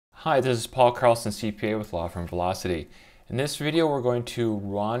Hi, this is Paul Carlson, CPA with Law Firm Velocity. In this video, we're going to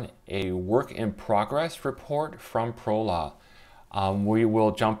run a work in progress report from ProLaw. We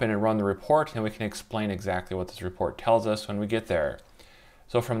will jump in and run the report, and we can explain exactly what this report tells us when we get there.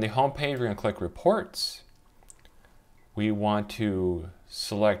 So from the home page, we're going to click Reports. We want to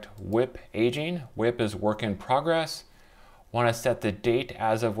select WIP Aging. WIP is work in progress. Want to set the date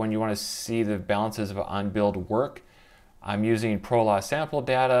as of when you want to see the balances of unbilled work. I'm using ProLaw sample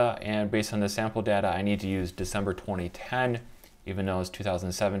data, and based on the sample data, I need to use December 2010, even though it's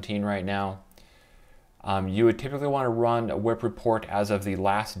 2017 right now. You would typically want to run a WIP report as of the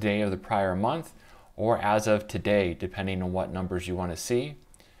last day of the prior month, or as of today, depending on what numbers you want to see.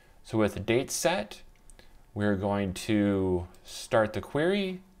 So with the date set, we're going to start the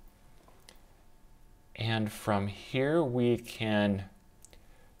query, and from here we can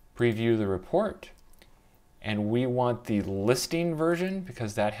preview the report. And we want the listing version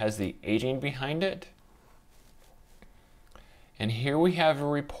because that has the aging behind it. And here we have a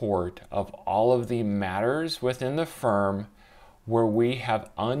report of all of the matters within the firm where we have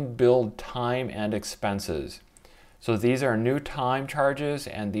unbilled time and expenses. So these are new time charges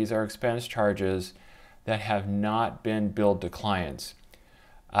and these are expense charges that have not been billed to clients.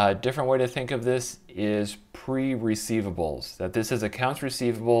 A different way to think of this is pre-receivables, that this is accounts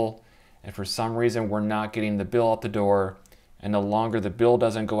receivable, and for some reason we're not getting the bill out the door, and the longer the bill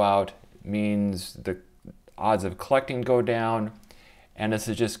doesn't go out means the odds of collecting go down, and this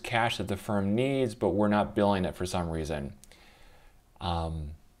is just cash that the firm needs but we're not billing it for some reason. So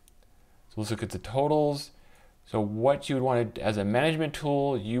let's look at the totals. So what you would want to, as a management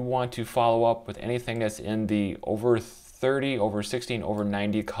tool, you want to follow up with anything that's in the over 30, over 60, and over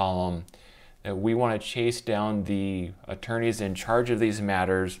 90 column. That we want to chase down the attorneys in charge of these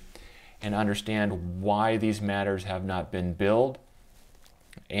matters and understand why these matters have not been billed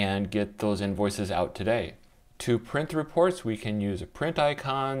and get those invoices out today. To print the reports, we can use print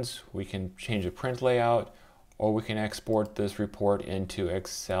icons, we can change the print layout, or we can export this report into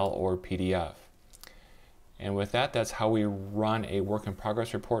Excel or PDF. And with that, that's how we run a work in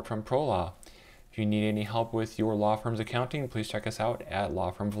progress report from ProLaw. If you need any help with your law firm's accounting, please check us out at Law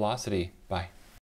Firm Velocity. Bye.